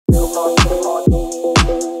Yo,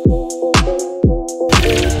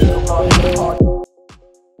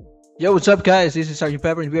 what's up guys? This is Sergeant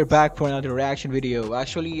Pepper and we're back for another reaction video.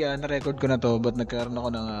 Actually, na-record ko na to but nagkaroon ako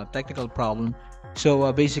ng technical problem.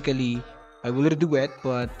 So, basically, I will redo it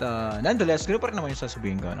but nonetheless, ganoon pa rin naman yung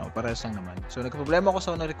sasabihin ko. No? Parehas lang naman. So, nagka-problema ako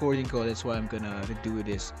sa recording ko. That's why I'm gonna redo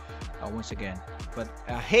this once again. But,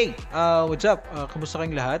 hey! What's up? Kamusta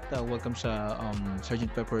kayong lahat? Welcome sa Sergeant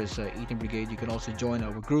Pepper's Eating Brigade. You can also join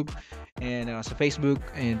our group and sa Facebook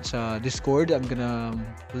and sa Discord. I'm gonna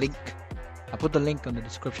link I'll put the link on the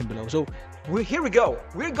description below. So, here we go.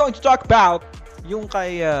 We're going to talk about yung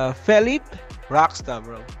kay FELIP ROCKSTA,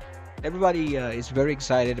 bro. Everybody is very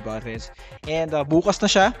excited about this. And bukas na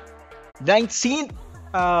siya. 19th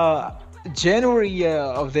January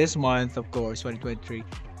of this month, of course, 2023.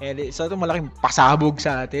 And isa itong malaking pasabog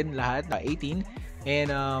sa atin lahat, 18.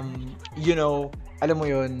 And, you know, alam mo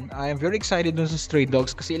yun, I am very excited dun sa Stray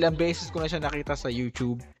Dogs kasi ilang beses ko na siya nakita sa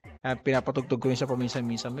YouTube. Pinapatugtog ko rin siya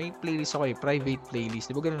paminsan-minsan. May playlist ako private playlist.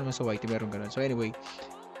 Di ba gano'n naman sa YT, meron gano'n. So anyway,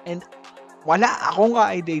 and wala akong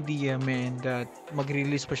idea, man, that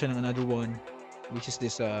mag-release pa siya ng another one, which is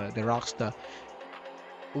this, the ROCKSTA.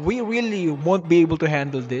 We really won't be able to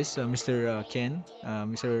handle this, Mr. Ken,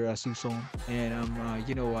 Mr. Suson. And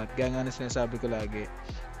you know what, gaya nga na sinasabi ko lagi,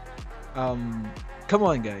 come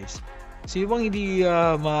on guys. Sino bang hindi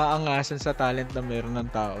maaangasan sa talent na meron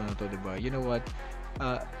ng tao na to, di ba? You know what?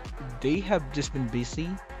 They have just been busy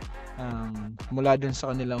mula dun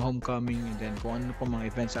sa kanilang homecoming and then kung ano pa mga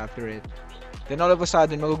events after it. Then all of a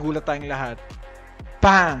sudden, magugulat tayong lahat.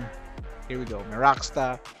 Bang! Here we go. May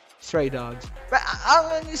ROCKSTA, Stray Dogs. But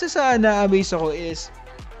ang isa sa na-amaze ako is,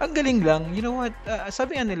 ang galing lang. You know what?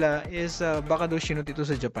 Sabi nga nila is baka daw sinut ito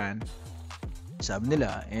sa Japan. Sabi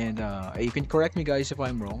nila. And you can correct me guys if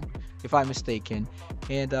I'm wrong, if I'm mistaken.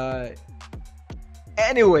 And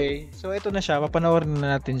anyway, so ito na siya, papanoorin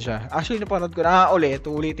na natin siya. Actually, napanood ko na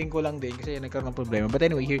ulitin ko lang din kasi nagkaroon ng problema. But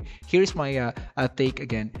anyway, here's my take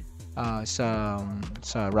again sa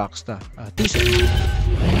ROCKSTA teaser.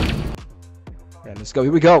 Yeah, let's go.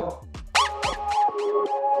 Here we go.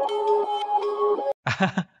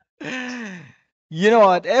 You know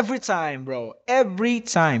what? Every time, bro, every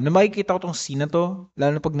time na makikita ko tong scene na to,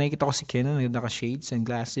 lalo na pag nakikita ko si Ken na naka-shades and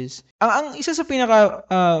glasses, ang isa sa pinaka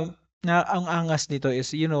na ang angas nito is,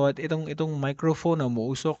 you know what, itong microphone na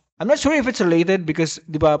umuusok. I'm not sure if it's related because,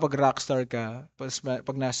 di ba, pag rockstar ka,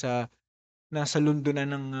 pag nasa lundo na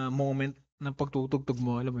ng moment ng pagtutugtog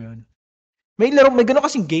mo, alam mo yun. May gano'n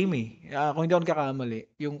kasing game eh. Kung hindi ako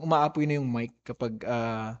nagkakamali, yung umaapoy na yung mic kapag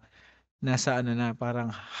nasa na, parang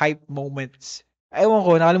hype moments. Ewan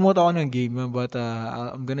ko, nakalimutan ko ng game, but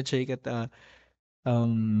I'm gonna check it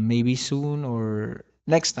maybe soon or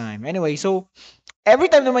next time. Anyway, so, every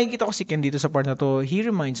time na makikita ko si Ken dito sa part na to, he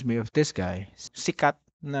reminds me of this guy. Sikat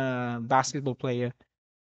na basketball player.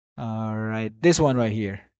 Alright, this one right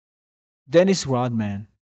here. Dennis Rodman.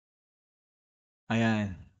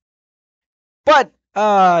 Ayan. But,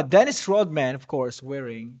 Dennis Rodman, of course,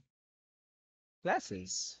 wearing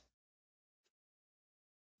glasses.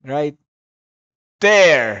 Right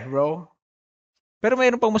there, bro. Pero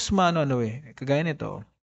mayroon pang mas kagaya nito.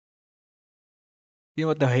 You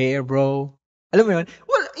know what, the hair, bro. Alam mo yun?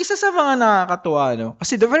 Well, isa sa mga nakakatuwa, no?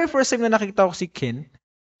 Kasi the very first time na nakita ko si Ken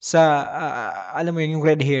sa, alam mo yun, yung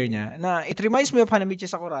red hair niya, na it reminds me of Hanamichi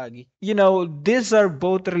Sakuragi. You know, these are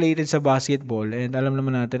both related sa basketball and alam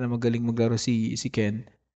naman natin na magaling maglaro si Ken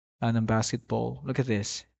ng basketball. Look at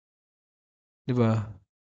this. Diba?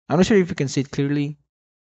 I'm not sure if you can see it clearly.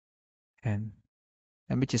 And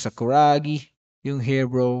Hanamichi Sakuragi, yung hair,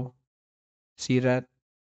 bro. See that?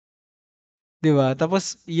 Diba?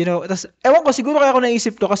 Tapos, you know, ewan ko, siguro kaya ako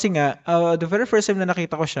naisip to kasi nga, the very first time na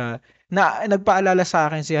nakita ko siya, na nagpaalala sa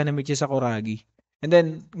akin si Hanamichi Sakuragi. And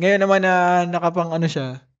then, ngayon naman na nakapang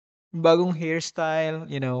siya, bagong hairstyle,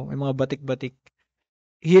 you know, may mga batik-batik.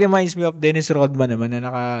 He reminds me of Dennis Rodman naman na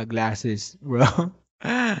naka-glasses, bro.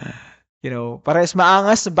 You know, parehas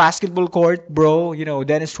maangas sa basketball court, bro. You know,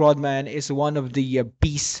 Dennis Rodman is one of the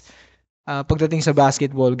beasts pagdating sa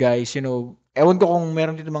basketball, guys. You know, ewan ko kung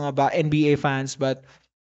meron dito mga NBA fans, but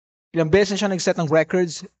ilang beses na siya nag-set ng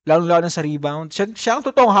records, lalo-lalo na sa rebound. Siya ang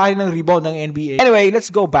totoong hari ng rebound ng NBA. Anyway,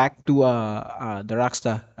 let's go back to the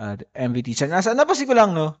ROCKSTA MVT. Napasin ko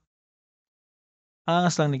lang, no?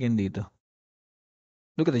 Angas lang ni Ken dito.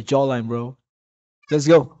 Look at the jawline, bro. Let's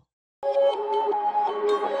go.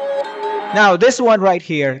 Now, this one right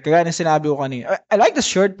here, kagaya ng sinabi ko kanina. I like the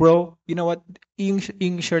shirt, bro. You know what? Yung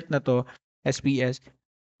shirt na to, SPS.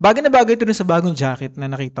 Bagay na bagay ito dun sa bagong jacket na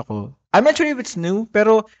nakita ko. I'm not sure if it's new,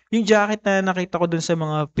 pero yung jacket na nakita ko dun sa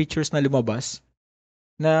mga pictures na lumabas,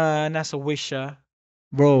 na nasa Wish siya.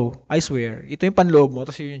 Bro, I swear, ito yung panloob mo,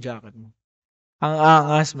 tapos yun yung jacket mo. Ang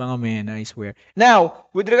angas, mga men, I swear. Now,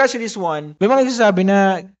 with regards to this one, may mga nagsasabi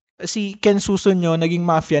na si Ken Suson nyo naging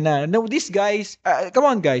mafia na. No, these guys, come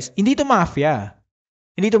on guys, hindi to mafia.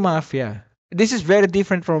 Hindi to mafia. This is very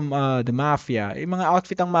different from the mafia. Yung mga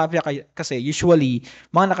outfit ng mafia kasi usually,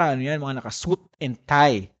 mga naka, ano yan, mga naka suit and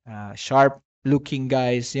tie. Sharp looking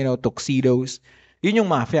guys, you know, tuxedos. Yun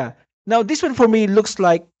yung mafia. Now, this one for me looks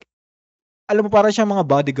like, alam mo, parang siyang mga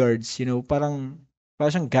bodyguards, you know, parang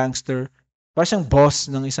siyang gangster. Parang siyang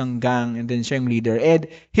boss ng isang gang and then siya yung leader. And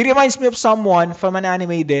he reminds me of someone from an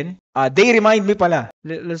anime din. They remind me pala.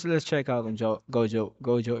 Let's check out Gojo.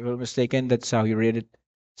 If I'm mistaken, that's how you read it.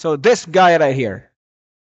 So this guy right here.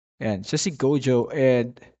 Yan, siya si Gojo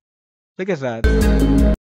and look at that.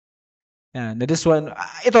 Yan, this one.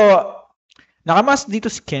 Ito, nakamas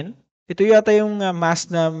dito si Ken. Ito yata yung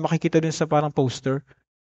mask na makikita dun sa parang poster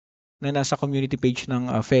na nasa community page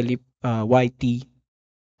ng FELIP YT.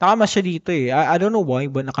 Nakamas siya dito eh. I don't know why,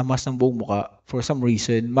 but nakamas ng buong muka for some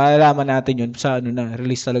reason. Malalaman natin yun sa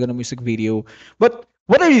release talaga ng music video. But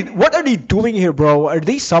what are they doing here, bro? Are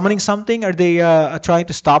they summoning something? Are they trying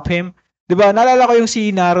to stop him? 'Di ba? Naalala ko yung si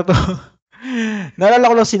Naruto. Naalala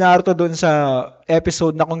ko lang si Naruto doon sa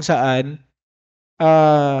episode na kung saan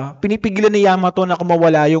pinipigilan ni Yamato na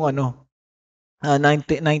kumawala yung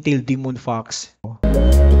Nine-tailed Demon Fox.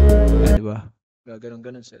 'Di ba?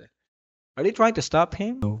 Ganun sila. Are they trying to stop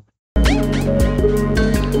him? No.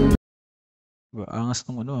 Diba, angas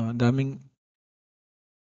ng ang daming...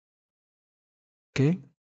 Okay.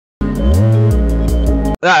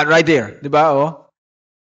 Right there. Diba, oh?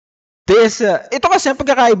 Ito kasi, ang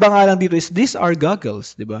pagkakaiba nga lang dito is, these are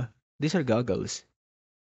goggles, diba? These are goggles.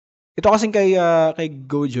 Ito kasi kay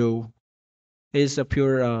Gojo is a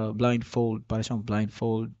pure blindfold. Para siyang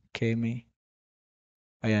blindfold. Keme.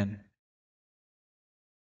 Ayan.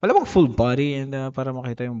 Wala bang full body and para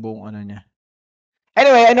makita yung buong niya.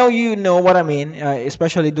 Anyway, I know you know what I mean,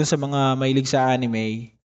 especially dun sa mga mahilig sa anime.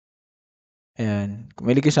 Ayan, kung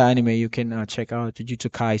mahilig ka sa anime, you can check out Jujutsu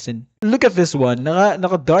Kaisen. Look at this one,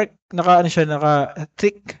 naka dark, naka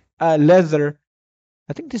thick leather.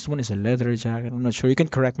 I think this one is a leather jacket. I'm not sure. You can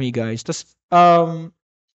correct me, guys. Tapos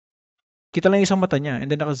kita lang yung isang mata niya and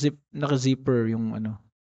then naka-zipper yung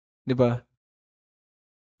 'di ba?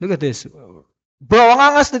 Look at this. Bro, ang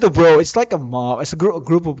angas nito, bro. It's like a mob. It's a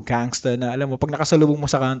group of gangster na, alam mo, pag nakasalubong mo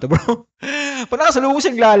sa kanto, bro. Pag nakasalubong mo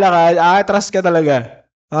siyang lalakad, trust ka talaga.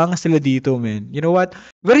 Ang angas nila dito, man. You know what?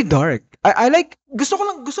 Very dark. I like, gusto ko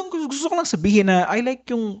lang sabihin na I like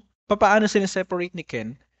yung papaano sila separate ni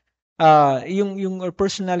Ken. Yung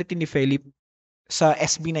personality ni Felip sa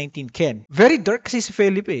SB19 Ken. Very dark kasi si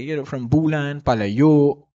Felip eh. You know, from Bulan,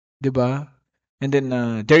 Palayo, 'di ba? And then,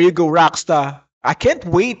 there you go, ROCKSTA. I can't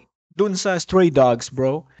wait dun sa Stray Dogs,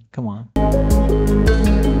 bro. Come on.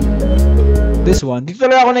 This one. Dito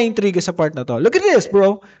talaga ako na-intriga sa part na to. Look at this,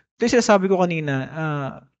 bro. Ito yung sinasabi ko kanina.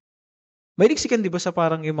 May diksikan, di ba, sa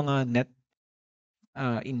parang yung mga net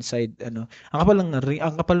inside, Ang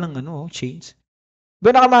kapal ng chains.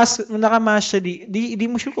 Ba, nakamas siya, di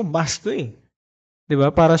mo sure kung mask to eh. Di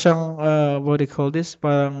ba? Para siyang, what do you call this?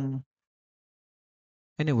 Parang,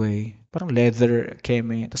 anyway, parang leather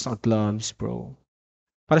keme, tapos naka-gloves, bro.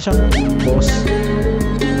 Para siyang boss.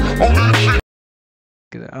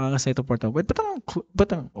 Kasi ito part of it.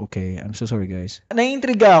 Okay, I'm so sorry guys.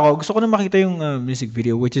 Naiintriga ako. Gusto ko na makita yung music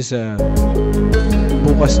video which is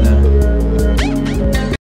bukas na.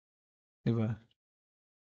 Diba?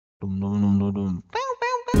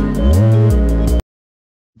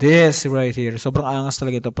 This right here. Sobrang angas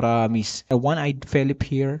talaga ito, promise. A one-eyed Felip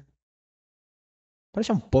here. Para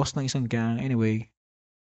siyang boss ng isang gang. Anyway.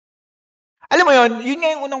 Alam mo yun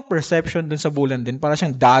nga yung unang perception dun sa Bulan din. Para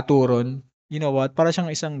siyang datu ron. You know what? Para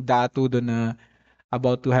siyang isang datu dun na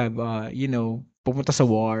about to have, pumunta sa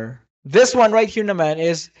war. This one right here naman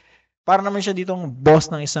is, para naman siya ditong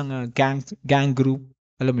boss ng isang gang group.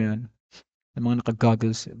 Alam mo yun? Yung mga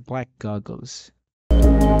naka-goggles. Black goggles.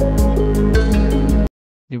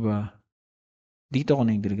 Diba? Dito ako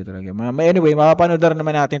na-intriga talaga. Anyway, mapapanood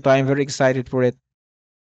naman natin to. I'm very excited for it.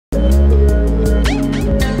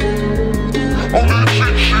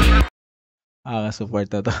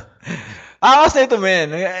 Support na to. Angas na ito,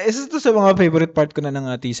 man. Isa to sa mga favorite part ko na ng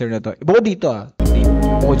teaser na to. Bukod dito,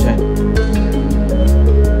 Bukod dyan.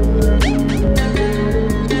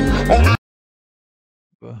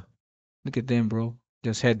 Look at them, bro.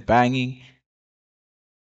 Just head banging.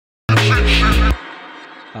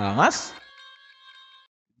 Angas.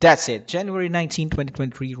 That's it. January 19,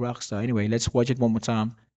 2023, ROCKSTA. Anyway, let's watch it one more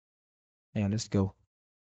time. Yeah, let's go.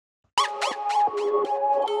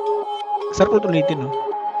 Sarap ulitin, no?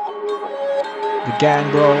 The gang,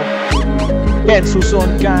 bro. Again,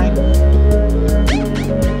 Suson gang.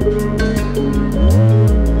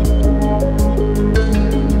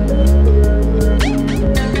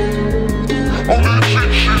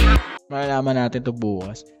 Malalaman natin to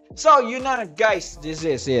bukas. So, yun na guys. This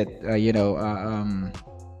is it. Yun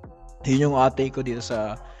yung take ko dito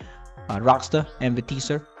sa ROCKSTA and the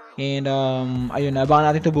teaser. And ayun,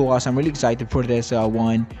 abangan natin to bukas. I'm really excited for this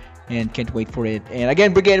one and can't wait for it. And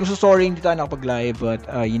again, Brigade, I'm so sorry hindi tayo nakapag-live, but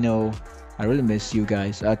I really miss you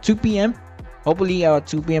guys. 2 p.m. Hopefully 2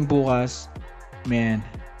 p.m. bukas. Man,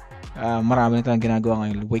 marami na tayong ginagawa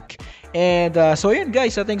ngayong week. And so yun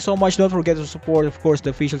guys, thanks so much. Don't forget to support, of course,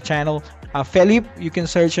 the official channel. FELIP, you can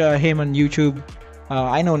search him on YouTube.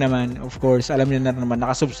 I know naman, of course, alam niyo na naman,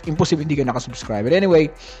 imposible hindi ka nakasubscribe. But anyway,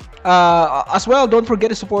 as well, don't forget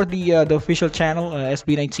to support the official channel,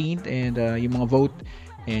 SB19, and yung mga vote.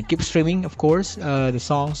 And keep streaming, of course, the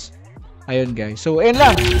songs. Ayun guys. So, ayun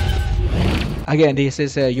lang. Again, this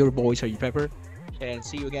is your boy, Sgt. Pepper. And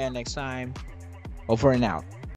see you again next time. Over and out.